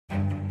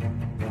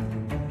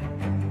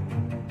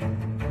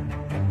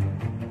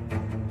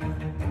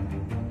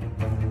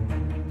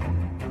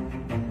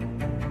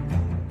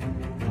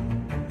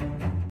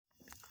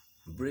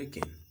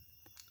Breaking: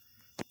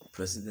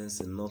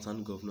 Presidency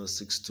Northern Governor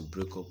seeks to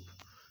break up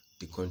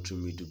the country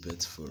Middle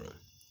Belt Forum.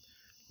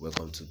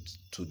 Welcome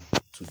to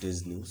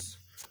today's news.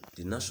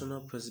 The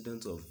National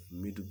President of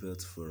Middle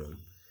Belt Forum,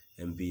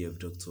 MBF,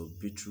 Dr.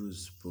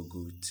 Bitrus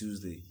Pogu,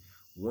 Tuesday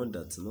warned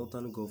that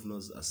Northern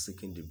governors are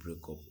seeking the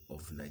breakup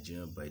of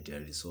Nigeria by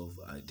their resolve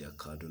at their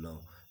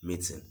Cardinal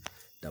meeting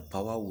that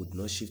power would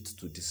not shift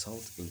to the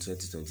South in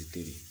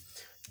 2023.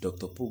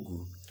 Dr.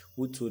 Pogu,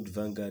 who told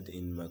Vanguard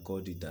in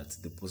Makurdi that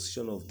the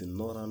position of the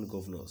Northern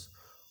governors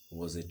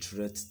was a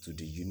threat to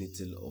the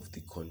unity of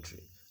the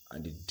country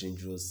and a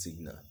dangerous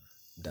signal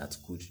that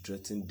could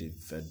threaten the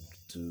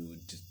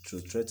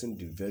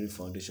very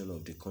foundation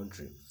of the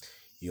country.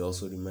 He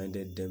also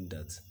reminded them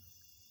that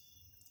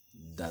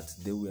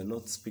they were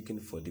not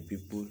speaking for the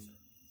people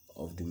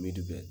of the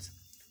Middle Belt,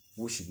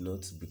 who should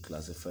not be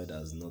classified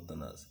as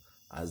Northerners,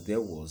 as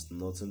there was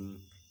nothing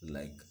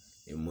like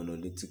a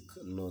monolithic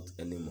North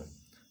anymore.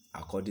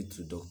 According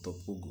to Dr.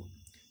 Pogu,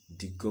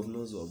 the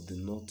governors of the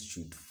North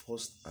should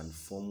first and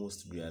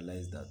foremost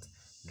realize that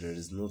there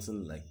is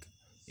nothing like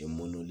a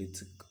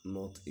monolithic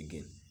North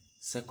again.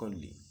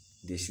 Secondly,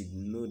 they should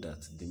know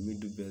that the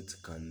Middle Belt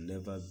can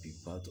never be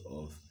part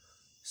of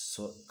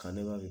such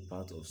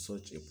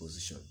a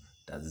position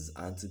that is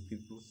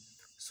anti-people,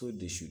 so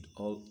they should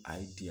all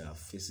hide their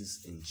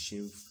faces in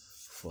shame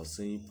for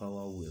saying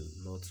power will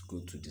not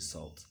go to the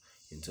South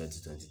in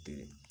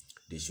 2023.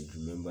 They should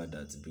remember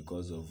that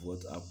because of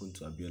what happened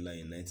to Abiola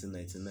in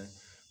 1999,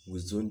 we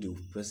zoned the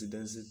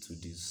presidency to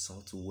the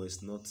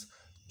southwest, not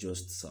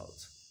just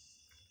south.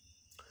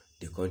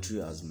 The country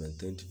has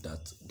maintained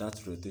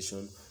that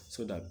rotation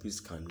so that peace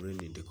can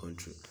reign in the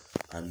country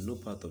and no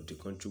part of the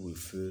country will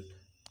feel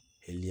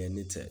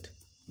alienated.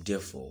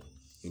 Therefore,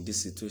 in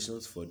these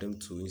situations, for them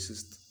to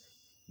insist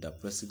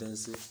that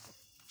presidency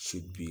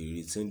should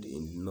be retained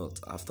in the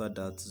North after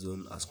that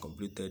zone has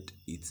completed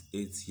its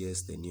 8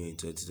 years tenure in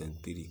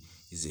 2023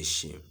 is a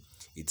shame.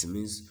 It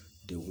means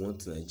they want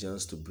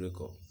Nigerians to break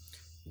up.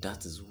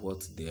 That is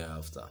what they are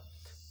after.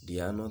 They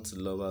are not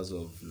lovers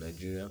of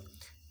Nigeria.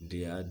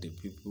 They are the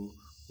people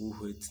who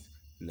hate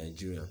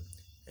Nigeria,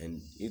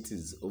 and it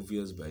is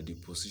obvious by the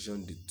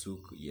position they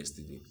took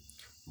yesterday.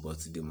 But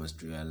they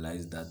must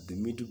realize that the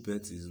Middle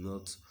Belt is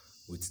not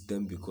with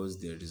them because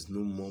there is no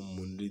more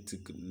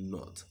monolithic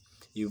North.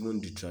 Even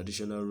the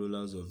traditional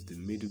rulers of the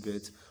Middle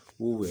Belt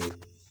who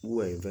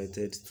were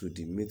invited to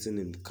the meeting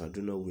in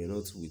Kaduna were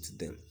not with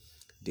them.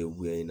 They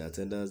were in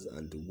attendance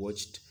and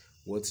watched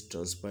what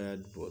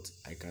transpired, but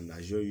I can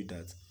assure you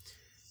that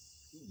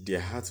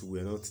their hearts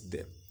were not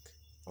there.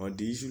 On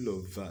the issue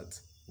of VAT,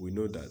 we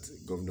know that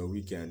Governor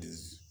Wike and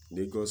his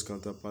Lagos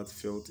counterpart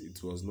felt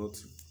it was not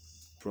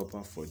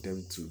proper for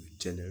them to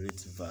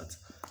generate VAT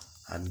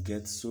and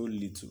get so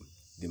little.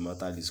 The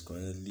matter is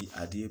currently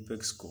at the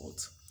Apex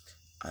Court,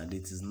 and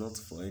it is not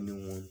for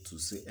anyone to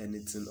say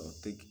anything or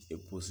take a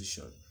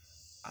position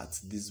at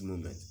this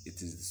moment. It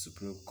is the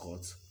Supreme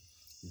Court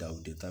that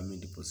will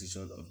determine the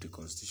position of the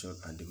Constitution,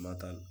 and the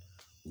matter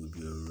will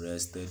be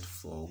rested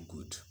for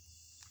good.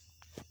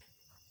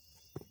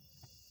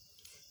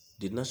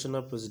 The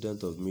National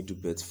President of Middle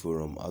Belt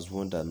Forum has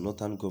warned that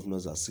Northern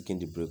governors are seeking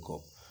the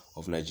breakup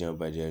of Nigeria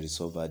by their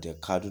resolve at their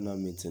Kaduna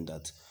meeting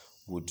that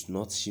would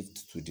not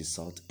shift to the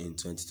South in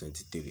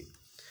 2023.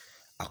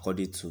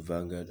 According to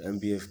Vanguard,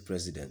 MBF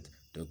President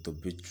Dr.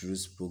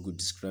 Bitrus Pogu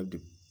described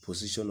the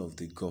position of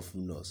the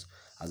governors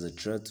as a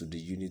threat to the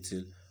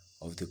unity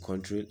of the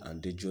country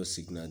and dangerous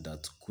signal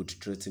that could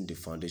threaten the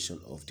foundation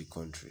of the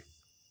country.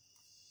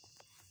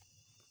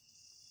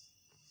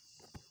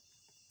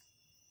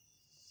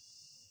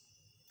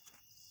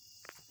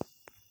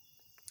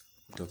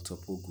 Dr.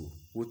 Pogu,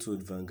 who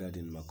told Vanguard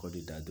in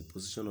Makurdi that the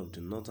position of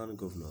the Northern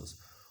governors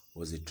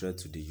was a threat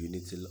to the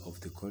unity of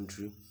the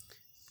country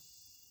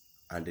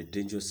and a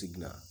dangerous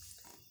signal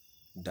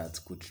that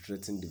could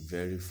threaten the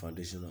very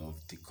foundation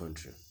of the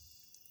country.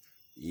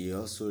 He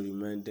also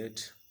reminded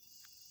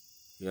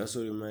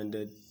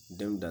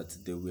them that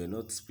they were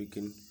not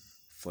speaking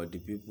for the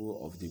people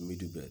of the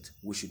Middle Belt,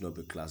 who should not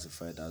be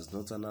classified as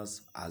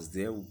Northerners, as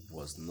there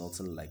was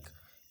nothing like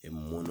a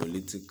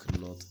monolithic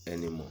North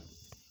anymore.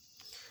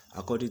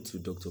 According to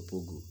Dr.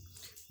 Pogu,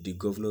 the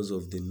governors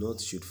of the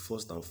North should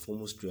first and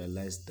foremost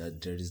realize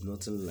that there is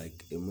nothing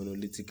like a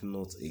monolithic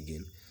North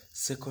again.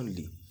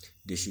 Secondly,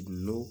 they should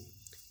know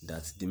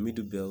that the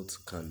Middle Belt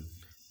can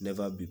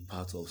never be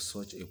part of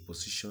such a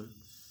position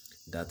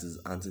that is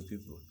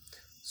anti-people.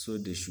 So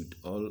they should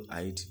all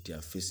hide their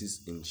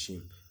faces in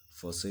shame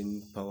for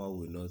saying power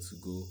will not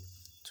go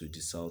to the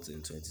South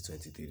in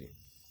 2023.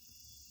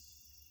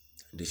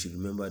 They should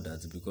remember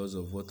that because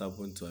of what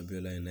happened to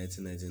Abiola in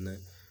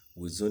 1999,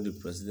 we zoned the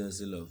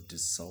presidency of the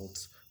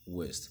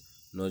Southwest,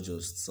 not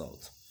just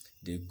South.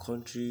 The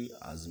country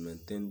has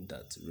maintained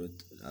that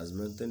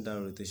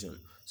rotation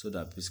so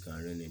that peace can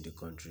reign in the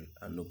country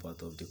and no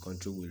part of the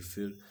country will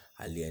feel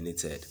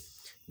alienated.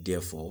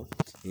 Therefore,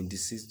 in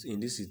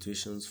these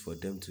situations, for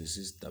them to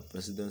insist that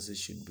presidency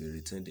should be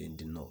retained in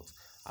the North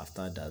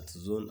after that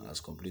zone has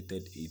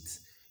completed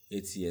its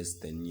 8 years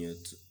tenure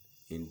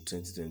in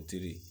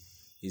 2023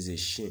 is a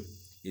shame.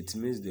 It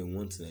means they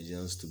want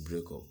Nigerians to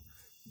break up.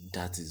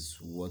 That is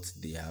what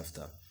they are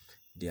after.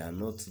 They are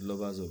not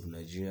lovers of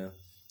Nigeria.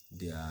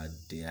 They are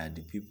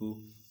the people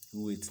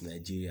who hate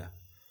Nigeria,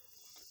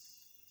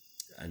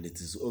 and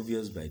it is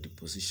obvious by the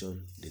position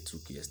they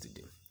took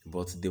yesterday.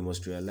 But they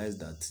must realize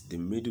that the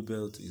Middle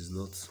Belt is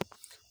not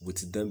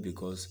with them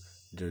because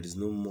there is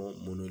no more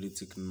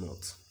monolithic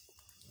north.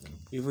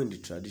 Even the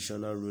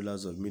traditional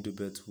rulers of Middle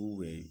Belt who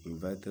were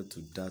invited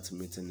to that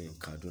meeting in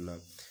Kaduna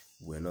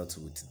were not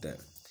with them.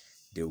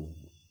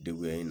 They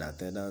were in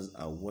attendance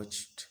and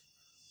watched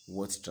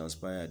what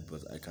transpired,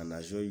 but I can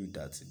assure you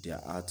that their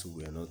hearts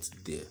were not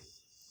there.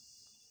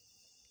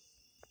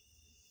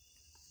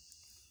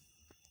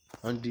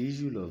 On the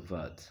issue of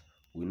VAT,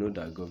 we know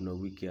that Governor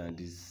Wike and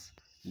his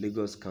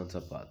Lagos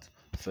counterpart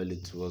felt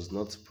it was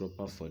not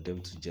proper for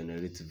them to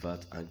generate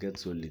VAT and get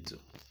so little.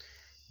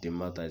 The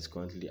matter is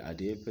currently at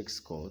the Apex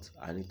Court,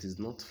 and it is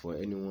not for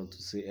anyone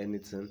to say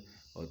anything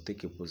or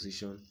take a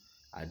position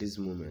at this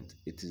moment.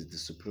 It is the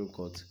Supreme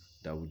Court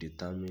that will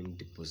determine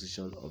the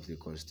position of the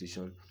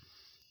Constitution,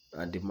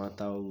 and the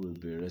matter will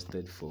be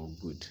rested for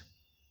good.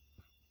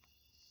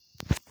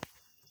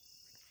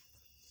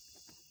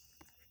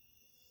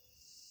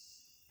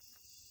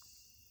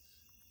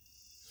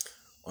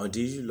 On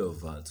the issue of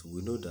VAT,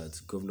 we know that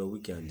Governor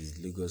Wike and his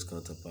Lagos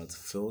counterpart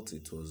felt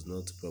it was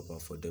not proper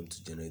for them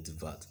to generate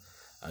VAT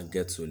and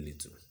get so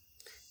little.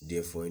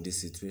 Therefore, in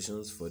these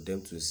situations, for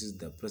them to insist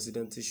that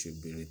presidency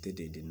should be retained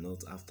in the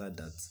north after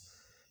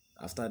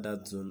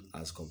that zone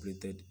has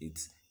completed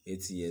its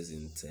 8 years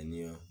in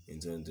tenure in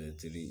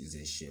 2023 is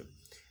a shame.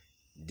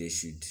 They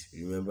should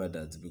remember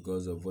that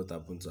because of what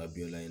happened to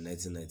Abiola in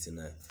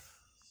 1999,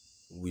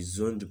 we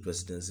zoned the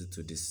presidency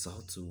to the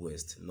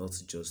southwest, not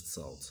just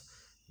south.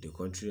 The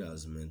country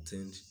has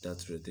maintained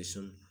that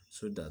rotation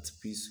so that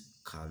peace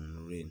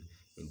can reign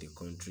in the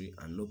country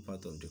and no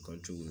part of the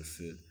country will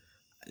feel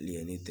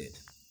alienated.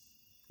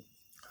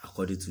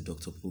 According to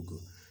Dr. Pogo,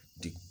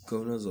 the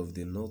governors of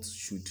the north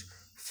should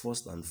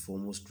first and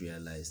foremost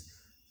realize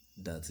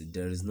that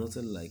there is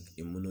nothing like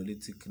a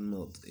monolithic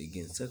north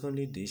again.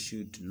 Secondly, they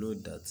should know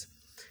that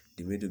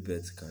the Middle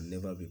Belt can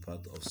never be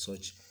part of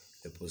such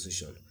a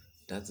position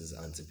that is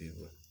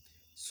anti-people.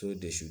 So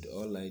they should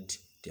all hide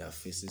their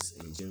faces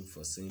in shame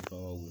for saying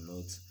power will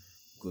not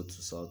go to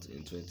south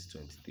in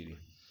 2023.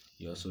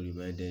 He also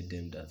reminded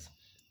them that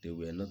they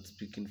were not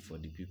speaking for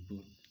the people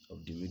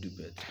of the Middle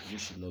Belt,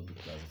 which should not be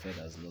classified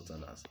as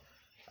northerners,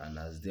 and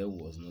as there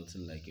was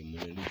nothing like a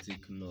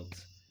monolithic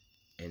north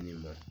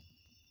anymore.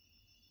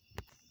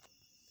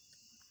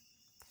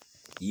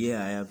 Here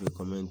I have a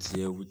comment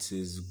here which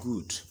says,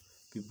 good,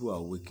 people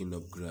are waking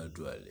up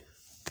gradually.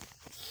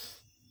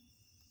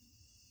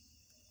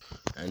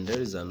 And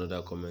there is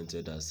another comment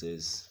here that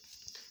says,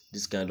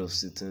 this kind of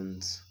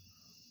sittings,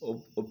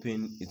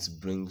 it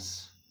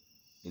brings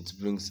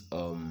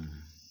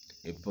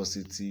a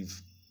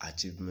positive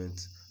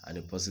achievement and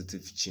a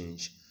positive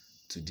change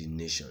to the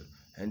nation.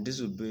 And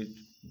this will be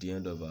the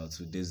end of our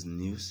today's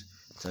news.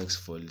 Thanks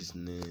for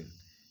listening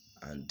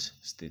and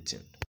stay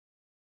tuned.